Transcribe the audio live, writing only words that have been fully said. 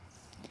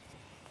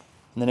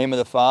In the name of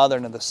the Father,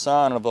 and of the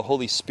Son, and of the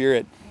Holy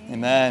Spirit.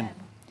 Amen.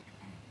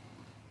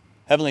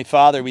 Heavenly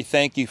Father, we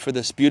thank you for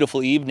this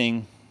beautiful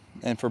evening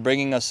and for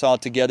bringing us all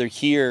together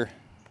here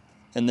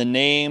in the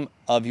name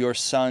of your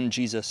Son,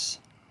 Jesus.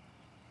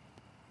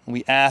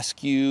 We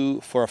ask you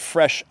for a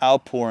fresh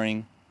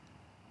outpouring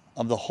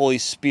of the Holy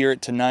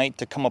Spirit tonight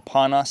to come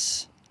upon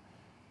us.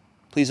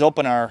 Please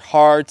open our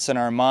hearts and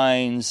our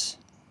minds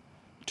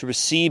to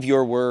receive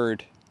your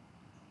word,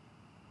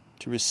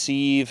 to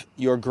receive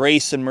your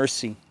grace and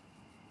mercy,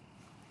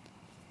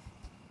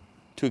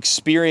 to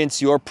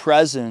experience your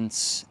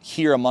presence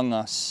here among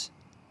us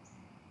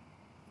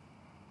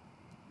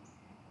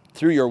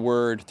through your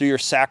word, through your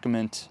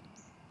sacrament,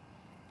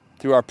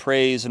 through our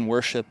praise and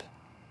worship.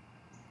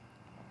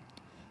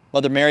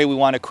 Mother Mary, we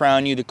want to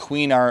crown you the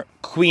queen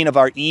of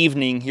our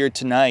evening here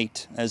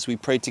tonight as we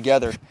pray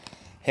together.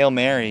 Hail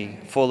Mary,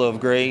 full of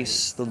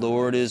grace, the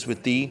Lord is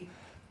with thee.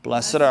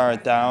 Blessed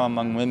art thou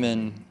among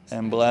women,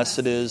 and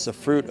blessed is the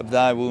fruit of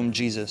thy womb,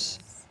 Jesus.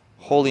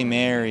 Holy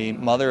Mary,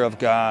 Mother of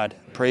God,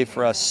 pray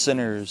for us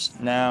sinners,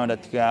 now and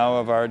at the hour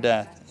of our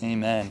death.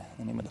 Amen.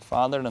 In the name of the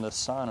Father, and of the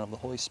Son, and of the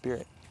Holy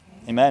Spirit.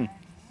 Amen.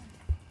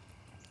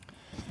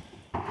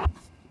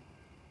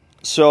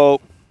 So,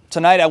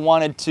 tonight I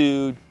wanted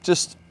to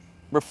just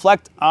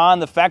reflect on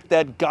the fact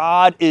that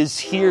God is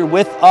here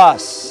with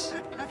us.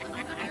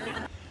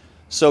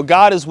 So,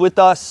 God is with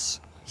us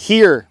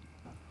here,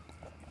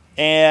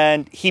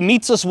 and He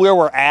meets us where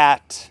we're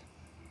at.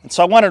 And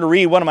so I wanted to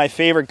read one of my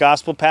favorite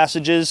gospel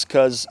passages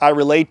because I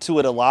relate to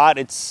it a lot.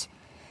 It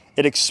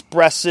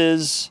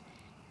expresses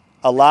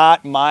a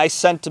lot my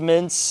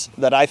sentiments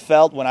that I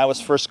felt when I was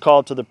first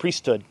called to the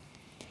priesthood.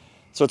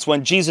 So it's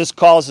when Jesus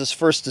calls his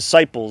first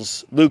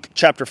disciples, Luke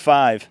chapter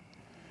 5.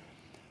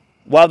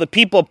 While the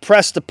people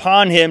pressed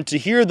upon him to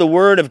hear the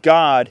word of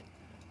God,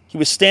 he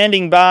was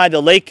standing by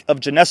the lake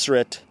of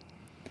Gennesaret,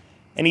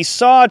 and he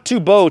saw two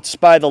boats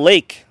by the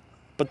lake.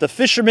 But the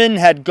fishermen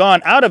had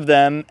gone out of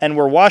them and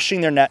were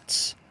washing their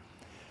nets.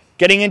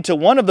 Getting into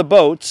one of the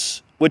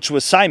boats, which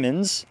was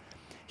Simon's,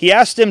 he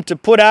asked him to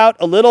put out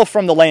a little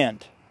from the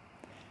land.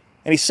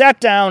 And he sat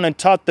down and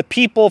taught the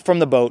people from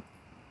the boat.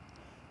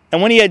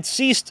 And when he had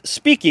ceased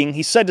speaking,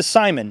 he said to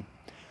Simon,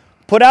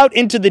 "Put out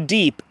into the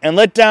deep and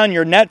let down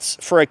your nets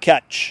for a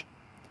catch."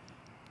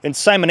 And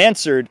Simon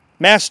answered,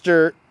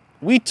 "Master,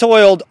 we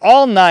toiled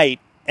all night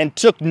and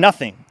took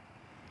nothing.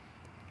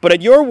 But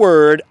at your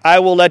word, I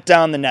will let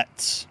down the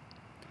nets."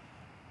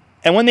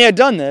 And when they had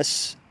done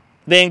this,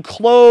 they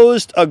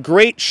enclosed a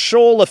great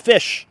shoal of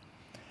fish.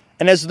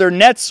 And as their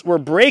nets were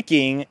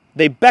breaking,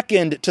 they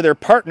beckoned to their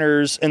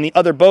partners in the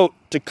other boat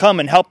to come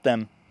and help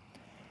them.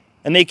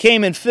 And they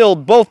came and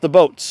filled both the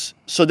boats,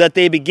 so that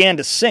they began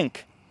to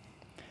sink.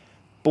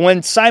 But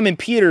when Simon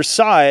Peter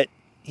saw it,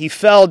 he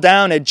fell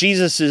down at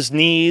Jesus'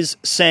 knees,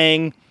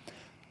 saying,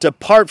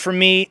 "Depart from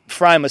me,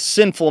 for I am a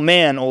sinful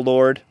man, O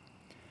Lord."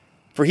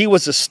 For he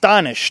was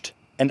astonished,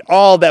 and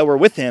all that were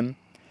with him,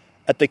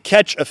 at the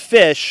catch of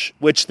fish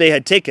which they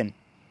had taken.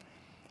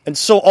 And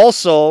so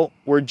also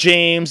were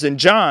James and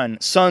John,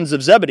 sons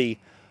of Zebedee,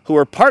 who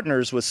were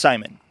partners with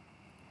Simon.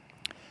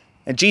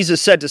 And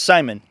Jesus said to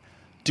Simon,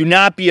 "Do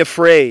not be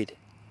afraid.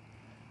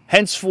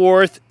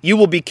 Henceforth you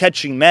will be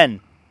catching men."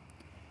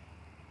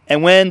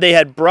 And when they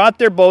had brought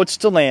their boats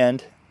to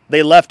land,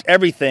 they left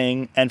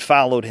everything and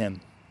followed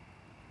him.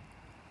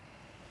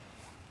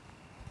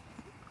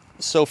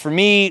 So for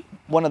me,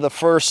 one of the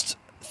first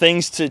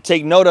things to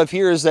take note of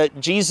here is that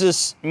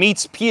Jesus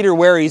meets Peter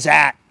where he's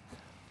at.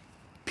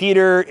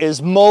 Peter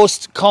is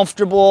most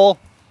comfortable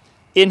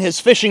in his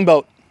fishing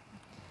boat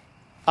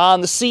on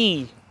the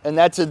sea, and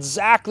that's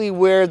exactly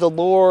where the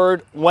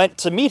Lord went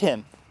to meet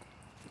him.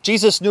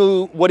 Jesus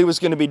knew what he was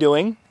going to be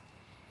doing.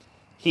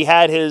 He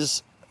had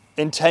his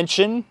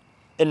intention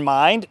in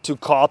mind to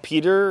call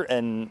Peter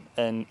and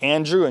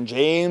Andrew and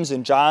James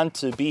and John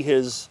to be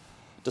his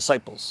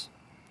disciples.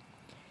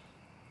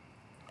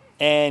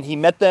 And he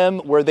met them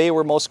where they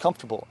were most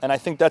comfortable. And I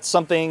think that's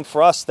something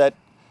for us that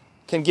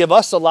can give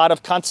us a lot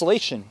of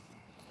consolation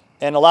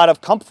and a lot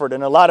of comfort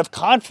and a lot of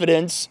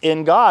confidence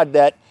in God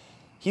that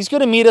he's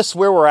going to meet us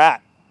where we're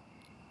at.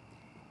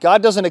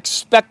 God doesn't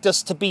expect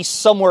us to be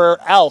somewhere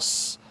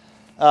else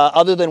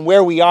other than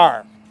where we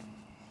are.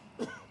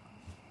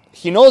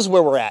 He knows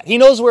where we're at. He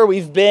knows where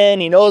we've been.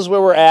 He knows where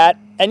we're at.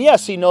 And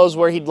yes, he knows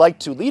where he'd like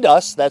to lead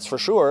us, that's for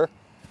sure.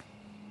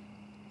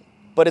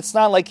 But it's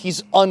not like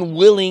he's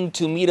unwilling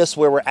to meet us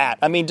where we're at.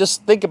 I mean,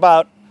 just think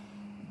about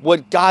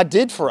what God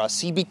did for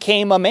us. He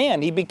became a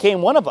man. He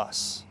became one of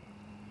us.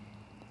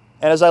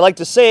 And as I like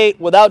to say,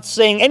 without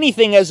saying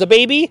anything as a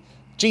baby,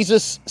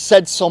 Jesus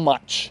said so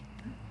much.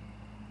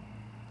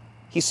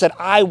 He said,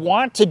 "I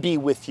want to be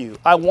with you.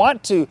 I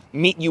want to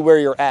meet you where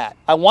you're at.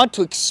 I want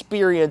to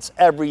experience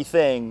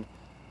everything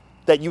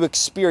that you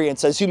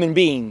experience as human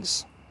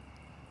beings.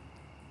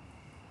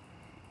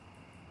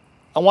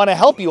 I want to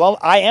help you.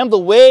 I am the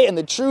way and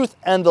the truth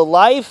and the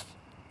life.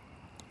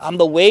 I'm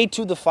the way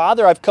to the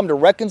Father. I've come to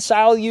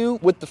reconcile you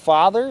with the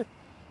Father.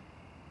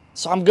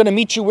 So I'm going to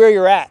meet you where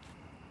you're at.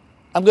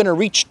 I'm going to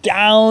reach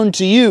down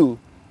to you.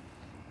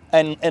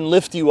 and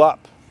lift you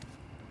up.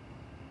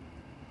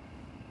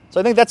 So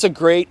I think that's a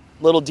great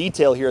little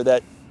detail here,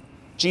 that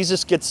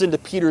Jesus gets into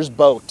Peter's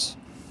boat.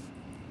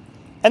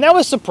 And that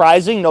was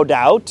surprising, no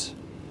doubt.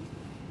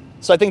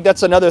 So I think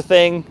that's another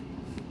thing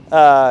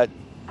that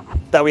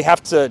we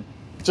have to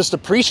just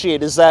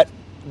appreciate, is that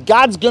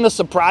God's going to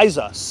surprise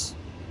us.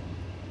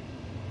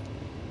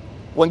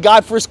 When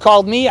God first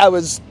called me, I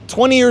was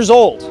 20 years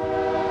old.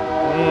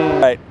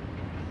 Right.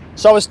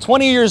 So I was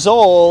 20 years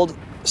old,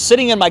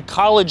 sitting in my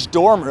college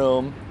dorm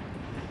room.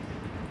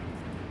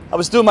 I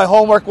was doing my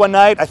homework one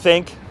night, I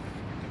think.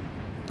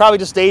 Probably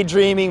just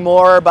daydreaming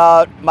more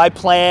about my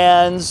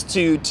plans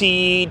to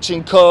teach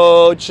and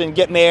coach and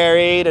get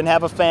married and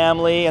have a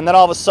family. And then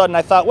all of a sudden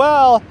I thought,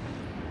 well,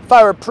 if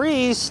I were a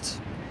priest,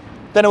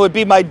 then it would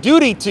be my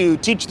duty to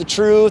teach the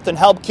truth and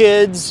help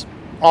kids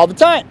all the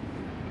time.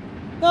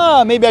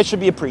 Oh, maybe I should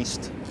be a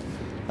priest.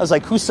 I was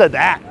like, who said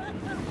that?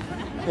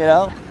 You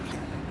know?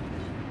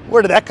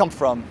 Where did that come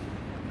from?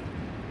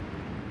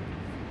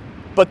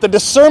 But the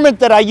discernment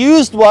that I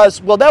used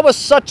was, well, that was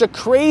such a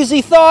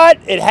crazy thought,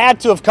 it had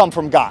to have come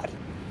from God.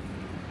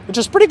 Which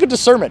is pretty good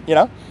discernment, you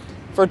know,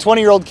 for a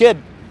 20-year-old kid.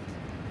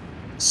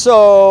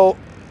 So,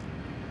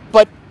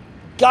 but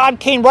God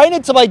came right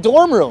into my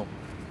dorm room,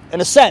 in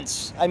a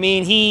sense. I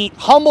mean, he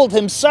humbled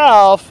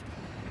himself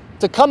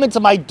to come into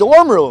my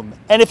dorm room.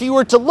 And if you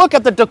were to look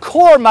at the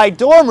decor in my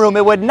dorm room,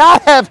 it would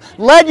not have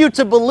led you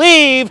to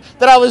believe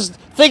that I was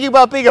thinking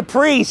about being a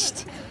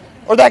priest,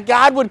 or that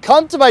God would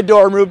come to my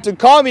dorm room to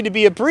call me to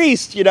be a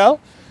priest, you know?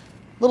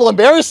 A little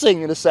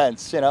embarrassing in a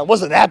sense, you know? It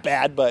wasn't that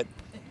bad, but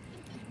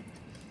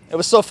it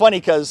was so funny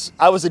because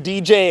I was a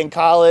DJ in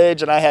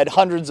college and I had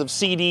hundreds of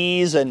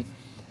CDs, and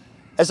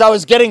as I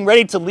was getting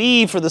ready to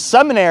leave for the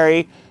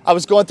seminary, I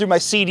was going through my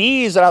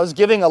CDs and I was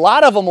giving a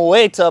lot of them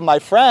away to my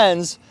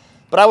friends,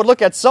 but I would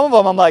look at some of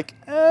them, I'm like,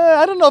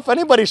 I don't know if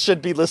anybody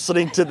should be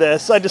listening to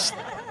this. I just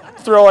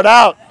throw it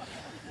out.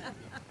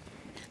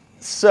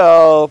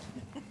 So,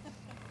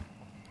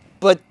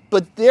 but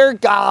there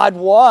God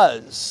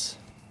was.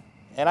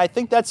 And I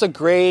think that's a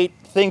great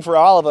thing for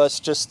all of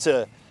us just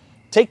to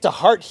take to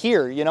heart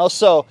here, you know.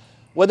 So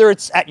whether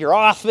it's at your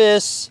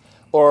office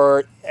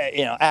or,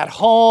 you know, at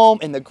home,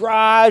 in the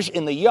garage,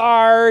 in the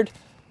yard,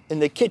 in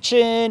the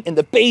kitchen, in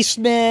the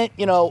basement,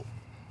 you know,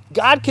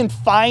 God can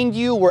find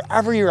you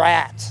wherever you're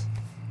at.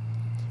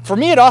 For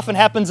me, it often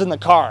happens in the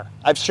car.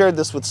 I've shared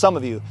this with some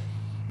of you.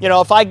 You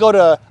know, if I go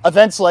to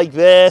events like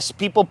this,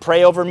 people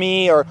pray over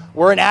me, or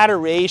we're in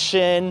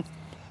adoration,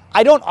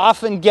 I don't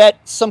often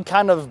get some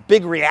kind of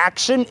big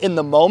reaction in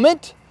the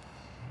moment.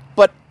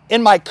 But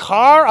in my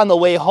car on the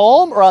way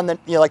home, or on the,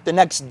 you know, like the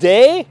next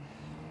day,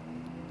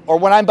 or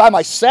when I'm by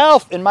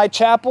myself in my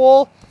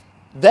chapel,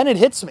 then it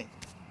hits me.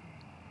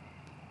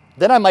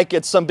 Then I might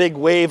get some big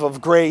wave of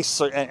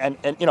grace, and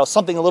you know,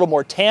 something a little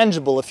more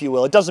tangible, if you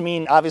will. It doesn't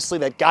mean, obviously,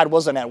 that God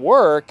wasn't at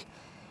work,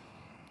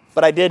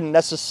 but I didn't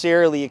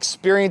necessarily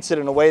experience it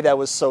in a way that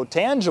was so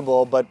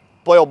tangible. But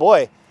boy, oh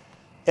boy,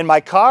 in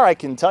my car, I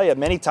can tell you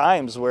many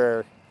times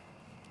where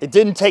it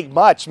didn't take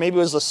much. Maybe it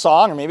was a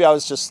song, or maybe I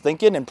was just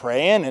thinking and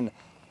praying, and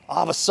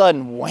all of a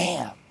sudden,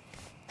 wham.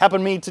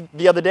 Happened to me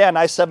the other day on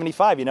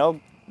I-75, you know,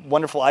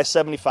 wonderful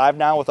I-75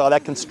 now with all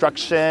that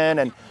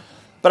construction.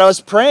 But I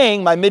was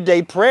praying my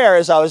midday prayer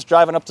as I was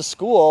driving up to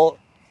school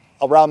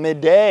around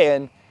midday,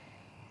 and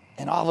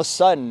all of a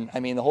sudden, I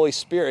mean, the Holy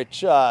Spirit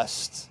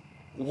just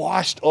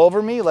washed over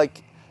me.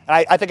 Like,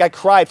 I think I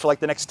cried for like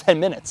the next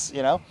 10 minutes,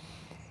 you know.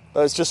 I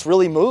was just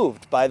really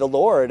moved by the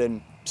Lord.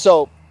 And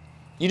so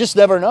you just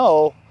never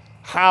know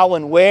how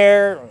and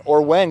where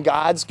or when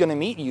God's going to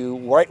meet you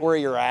right where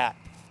you're at.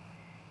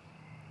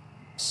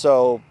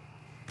 So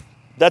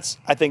that's,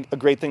 I think, a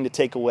great thing to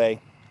take away.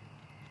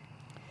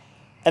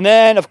 And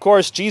then, of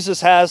course, Jesus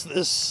has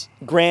this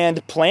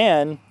grand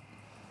plan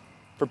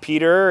for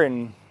Peter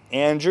and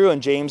Andrew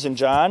and James and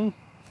John.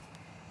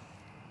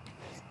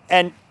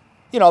 And,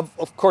 you know,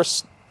 of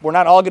course, we're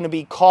not all going to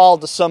be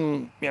called to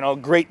some, you know,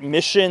 great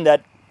mission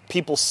that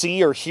people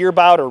see or hear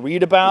about or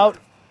read about.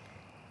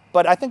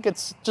 But I think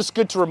it's just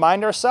good to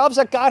remind ourselves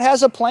that God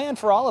has a plan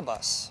for all of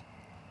us.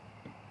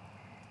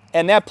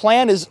 And that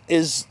plan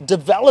is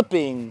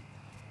developing,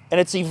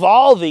 and it's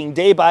evolving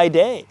day by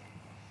day.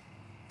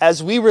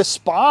 As we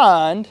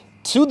respond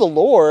to the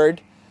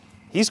Lord,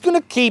 He's going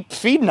to keep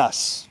feeding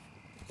us,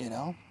 you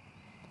know.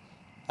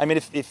 I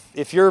mean,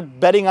 if you're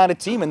betting on a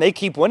team and they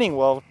keep winning,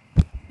 well,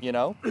 you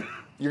know,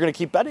 you're going to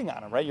keep betting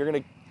on them, right? You're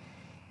going to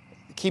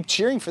keep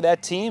cheering for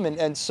that team.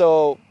 And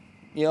so,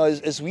 you know,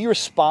 as we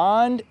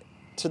respond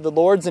to the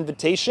Lord's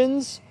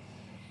invitations,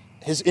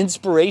 His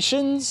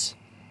inspirations,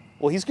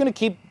 well, He's going to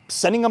keep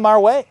sending them our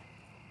way.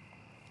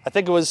 I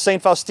think it was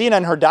St. Faustina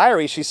in her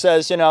diary. She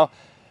says, you know,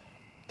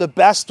 the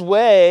best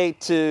way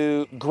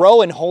to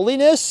grow in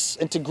holiness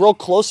and to grow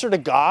closer to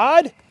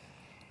God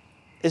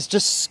is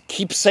just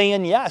keep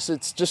saying yes.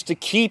 It's just to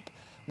keep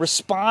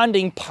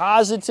responding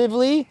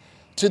positively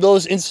to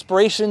those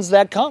inspirations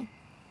that come.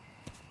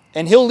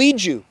 And He'll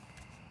lead you.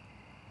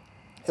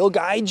 He'll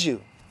guide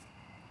you.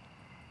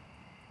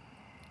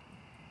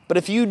 But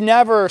if you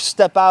never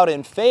step out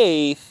in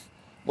faith,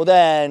 well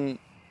then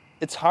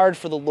it's hard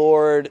for the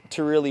Lord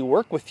to really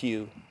work with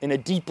you in a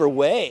deeper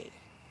way.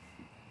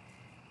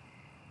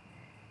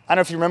 I don't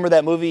know if you remember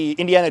that movie,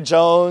 Indiana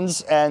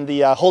Jones and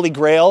the Holy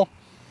Grail.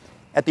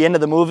 At the end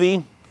of the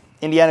movie,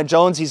 Indiana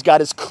Jones, he's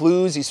got his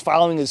clues, he's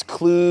following his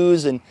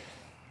clues, and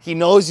he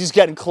knows he's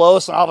getting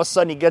close, and all of a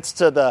sudden he gets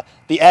to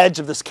the edge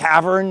of this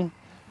cavern,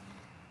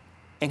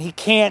 and he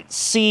can't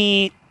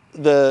see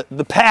the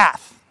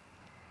path.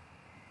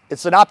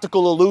 It's an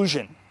optical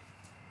illusion.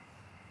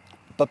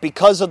 But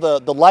because of the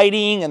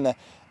lighting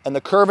and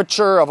the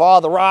curvature of all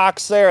the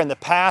rocks there and the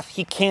path,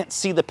 he can't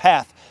see the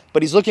path.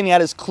 But he's looking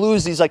at his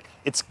clues, he's like,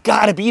 it's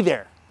got to be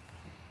there.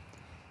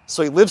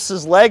 So he lifts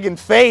his leg in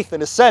faith,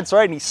 in a sense,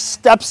 right? And he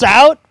steps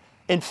out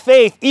in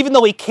faith, even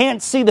though he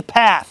can't see the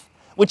path,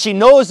 which he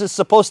knows is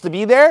supposed to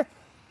be there,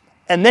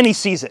 and then he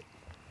sees it.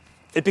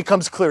 It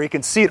becomes clear. He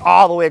can see it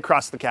all the way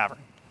across the cavern.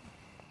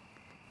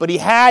 But he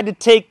had to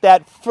take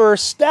that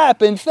first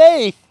step in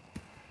faith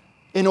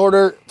in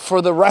order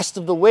for the rest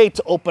of the way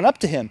to open up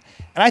to him.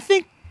 And I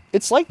think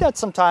it's like that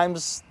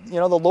sometimes.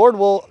 The Lord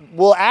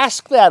will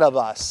ask that of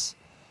us.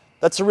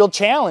 That's a real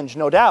challenge,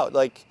 no doubt.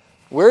 Like,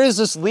 where is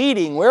this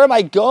leading? Where am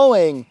I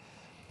going?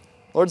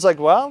 Lord's like,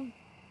 well,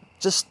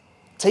 just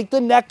take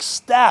the next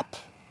step.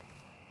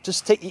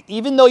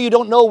 Even though you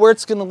don't know where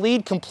it's going to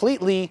lead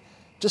completely,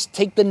 just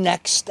take the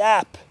next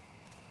step.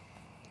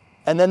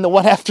 And then the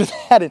one after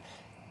that,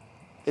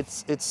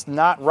 it's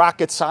not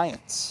rocket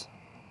science,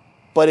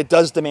 but it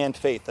does demand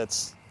faith.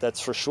 That's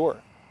for sure.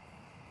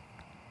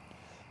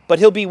 But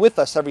he'll be with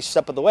us every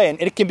step of the way.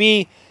 And it can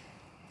be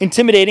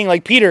intimidating,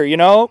 like Peter,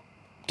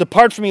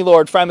 depart from me,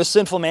 Lord, for I'm a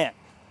sinful man.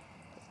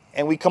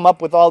 And we come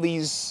up with all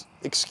these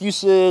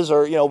excuses,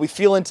 or, we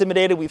feel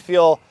intimidated, we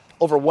feel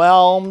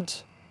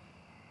overwhelmed,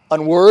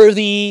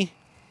 unworthy.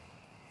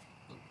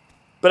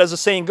 But as the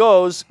saying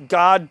goes,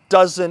 God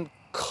doesn't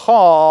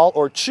call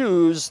or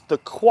choose the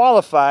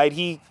qualified.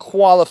 He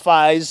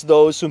qualifies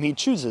those whom he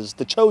chooses,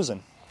 the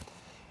chosen.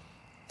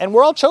 And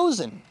we're all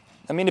chosen.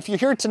 I mean, if you're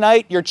here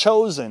tonight, you're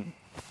chosen.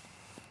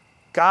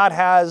 God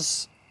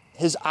has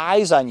his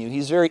eyes on you.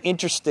 He's very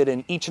interested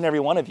in each and every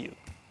one of you.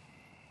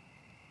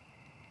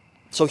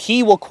 So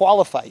he will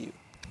qualify you.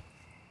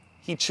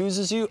 He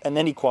chooses you, and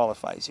then he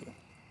qualifies you.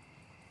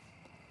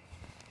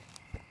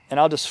 And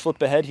I'll just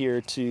flip ahead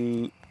here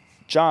to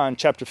John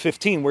chapter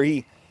 15, where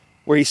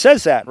he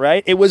says that,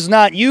 right? It was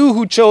not you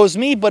who chose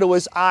me, but it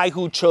was I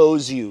who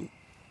chose you.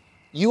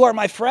 You are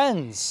my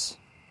friends.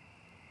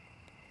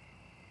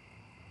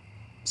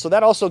 So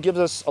that also gives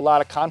us a lot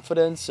of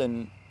confidence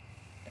and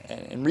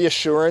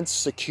reassurance,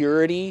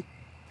 security,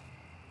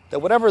 that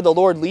whatever the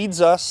Lord leads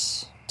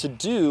us to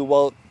do,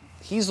 well,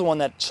 he's the one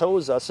that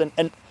chose us.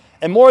 And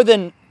more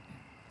than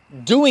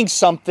doing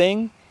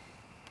something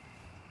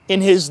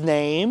in his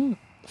name,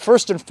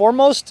 first and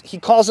foremost, he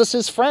calls us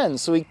his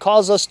friends. So he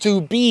calls us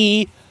to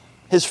be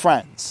his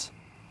friends.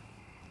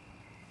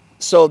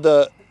 So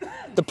the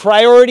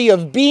priority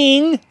of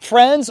being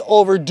friends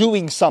over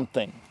doing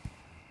something.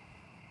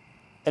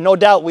 And no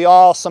doubt we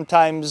all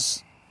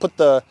sometimes put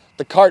the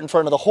cart in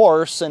front of the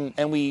horse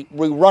and we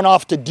run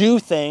off to do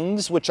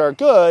things which are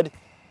good,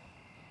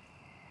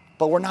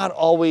 but we're not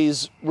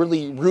always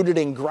really rooted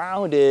and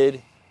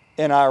grounded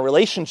in our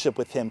relationship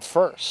with him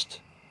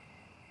first.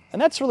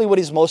 And that's really what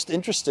he's most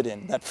interested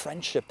in, that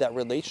friendship, that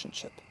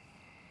relationship.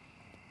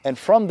 And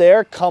from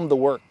there come the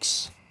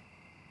works.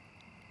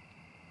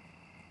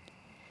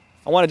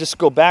 I want to just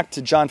go back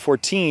to John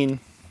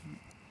 14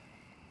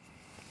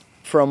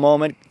 for a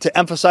moment to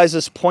emphasize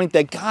this point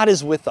that God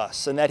is with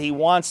us and that he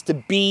wants to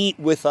be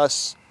with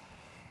us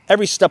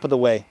every step of the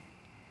way.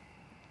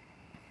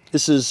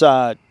 This is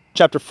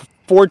chapter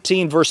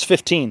 14, verse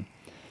 15.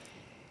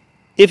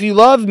 If you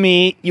love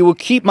me, you will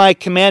keep my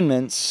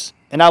commandments,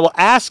 and I will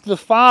ask the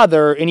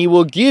Father, and he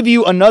will give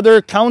you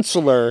another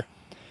counselor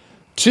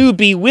to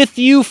be with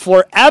you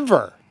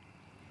forever,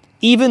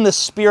 even the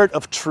Spirit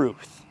of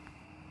truth,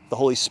 the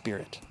Holy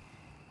Spirit.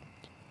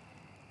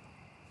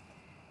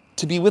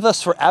 To be with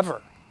us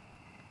forever.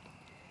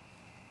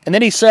 And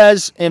then he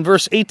says in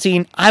verse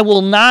 18, I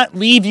will not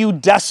leave you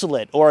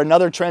desolate. Or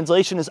another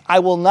translation is, I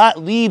will not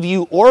leave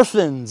you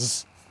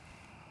orphans.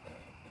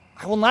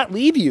 I will not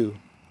leave you.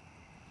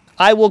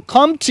 I will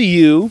come to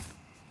you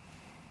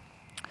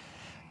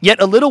yet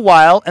a little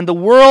while, and the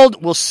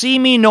world will see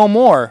me no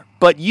more.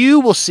 But you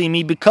will see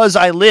me because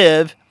I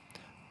live.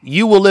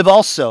 You will live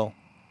also.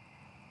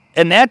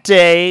 And that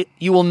day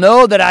you will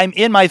know that I'm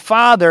in my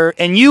Father,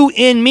 and you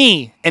in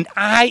me, and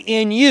I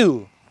in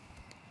you.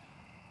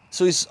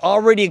 So he's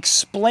already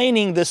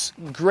explaining this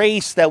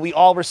grace that we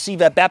all receive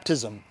at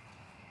baptism.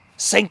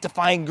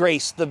 Sanctifying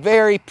grace, the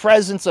very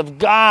presence of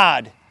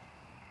God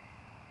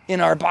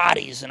in our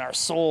bodies, in our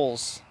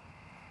souls.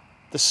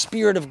 The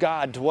Spirit of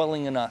God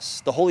dwelling in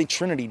us, the Holy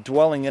Trinity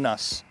dwelling in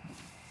us.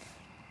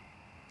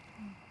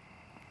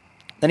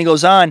 Then he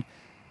goes on,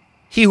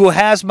 he who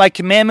has my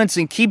commandments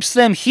and keeps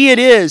them, he it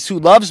is who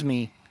loves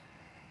me.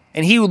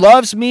 And he who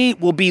loves me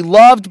will be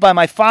loved by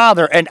my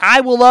Father, and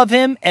I will love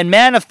him and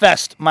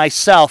manifest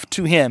myself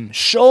to him,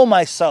 show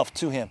myself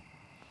to him.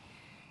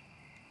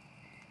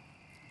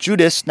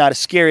 Judas, not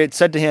Iscariot,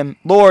 said to him,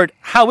 Lord,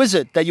 how is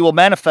it that you will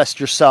manifest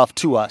yourself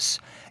to us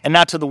and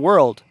not to the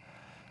world?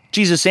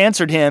 Jesus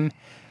answered him,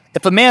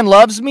 if a man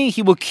loves me,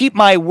 he will keep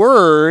my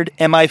word,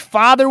 and my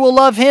Father will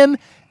love him,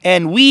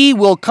 and we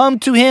will come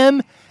to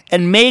him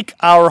and make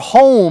our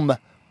home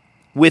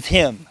with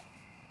him.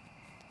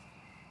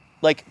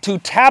 Like to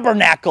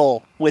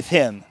tabernacle with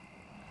him.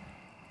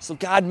 So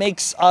God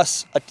makes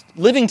us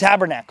living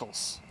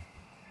tabernacles.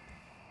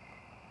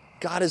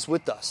 God is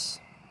with us.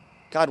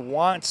 God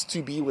wants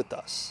to be with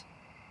us.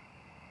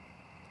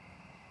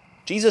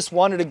 Jesus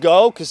wanted to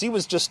go because he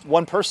was just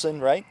one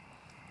person, right?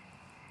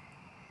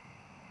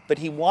 But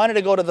he wanted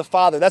to go to the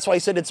Father. That's why he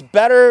said, it's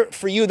better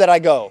for you that I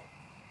go.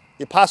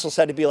 The apostles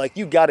had to be like,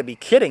 you got to be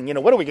kidding.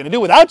 What are we going to do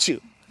without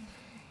you?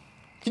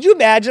 Could you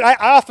imagine? I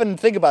often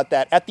think about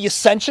that. At the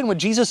ascension, when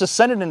Jesus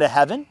ascended into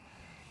heaven,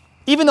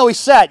 even though he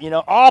said,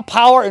 all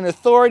power and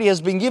authority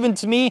has been given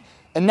to me,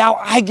 and now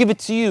I give it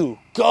to you.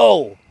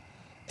 Go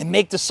and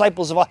make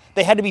disciples of all.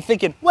 They had to be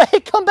thinking,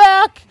 wait, come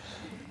back.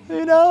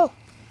 That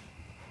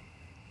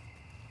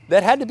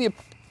had to be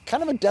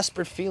kind of a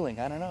desperate feeling.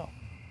 I don't know.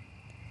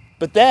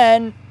 But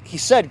then he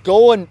said,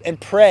 go and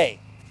pray.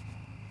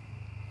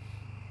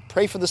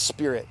 Pray for the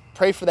Spirit.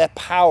 Pray for that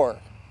power.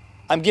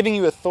 I'm giving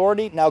you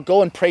authority. Now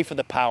go and pray for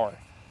the power.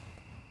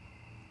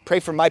 Pray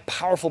for my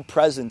powerful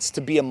presence to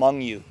be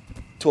among you,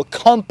 to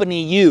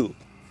accompany you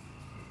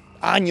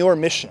on your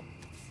mission.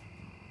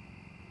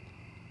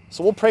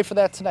 So we'll pray for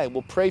that tonight.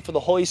 We'll pray for the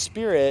Holy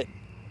Spirit,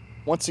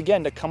 once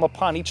again, to come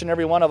upon each and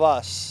every one of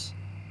us.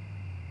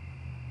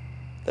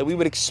 That we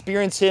would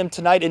experience him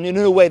tonight in a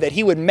new way, that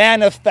he would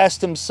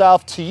manifest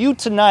himself to you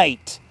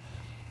tonight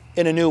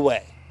in a new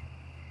way.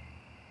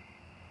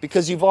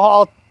 Because you've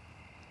all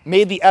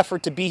made the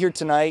effort to be here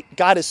tonight.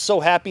 God is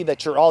so happy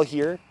that you're all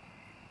here.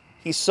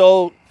 He's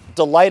so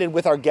delighted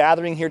with our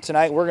gathering here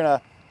tonight. We're going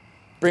to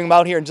bring him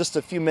out here in just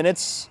a few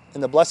minutes in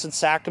the Blessed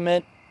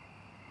Sacrament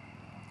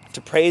to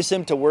praise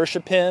him, to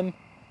worship him.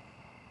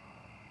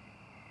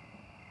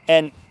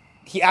 And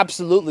he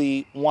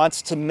absolutely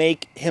wants to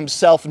make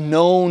himself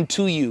known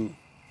to you.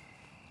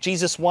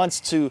 Jesus wants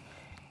to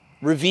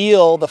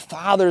reveal the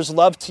Father's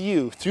love to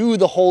you through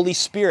the Holy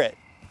Spirit.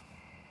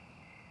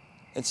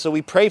 And so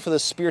we pray for the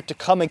Spirit to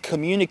come and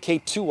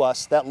communicate to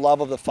us that love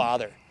of the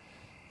Father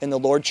in the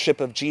Lordship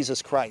of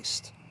Jesus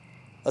Christ.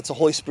 That's the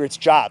Holy Spirit's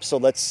job. So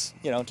let's,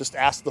 just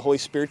ask the Holy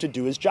Spirit to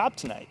do his job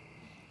tonight,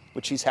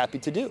 which he's happy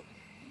to do.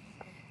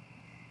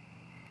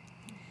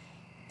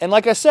 And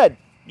like I said,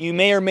 you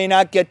may or may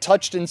not get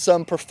touched in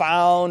some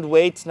profound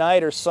way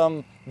tonight or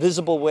some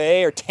visible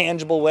way or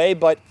tangible way,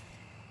 but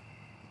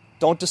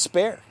don't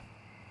despair.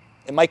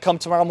 It might come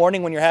tomorrow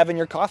morning when you're having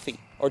your coffee,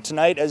 or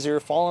tonight as you're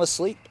falling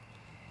asleep,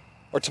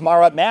 or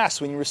tomorrow at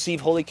Mass when you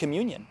receive Holy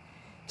Communion.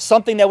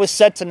 Something that was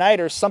said tonight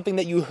or something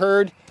that you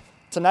heard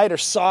tonight or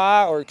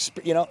saw or,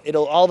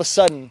 it'll all of a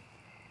sudden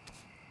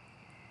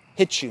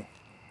hit you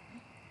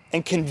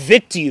and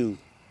convict you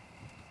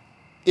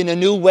in a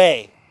new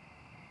way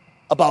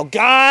about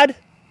God,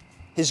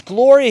 his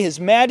glory, his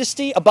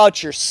majesty,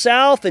 about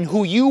yourself and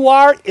who you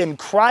are in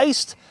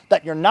Christ,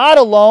 that you're not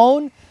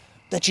alone,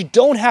 that you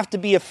don't have to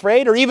be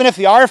afraid, or even if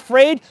you are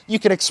afraid, you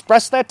can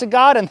express that to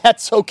God and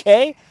that's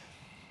okay.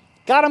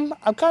 God,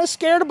 I'm kind of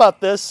scared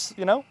about this,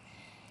 Don't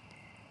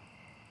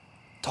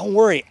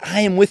worry,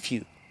 I am with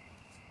you.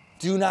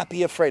 Do not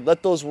be afraid.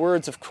 Let those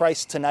words of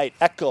Christ tonight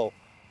echo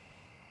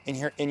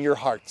in your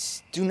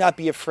hearts. Do not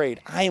be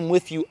afraid. I am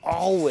with you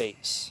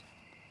always.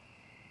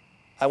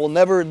 I will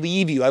never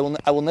leave you. I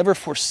will never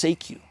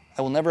forsake you.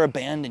 I will never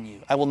abandon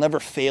you. I will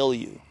never fail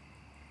you.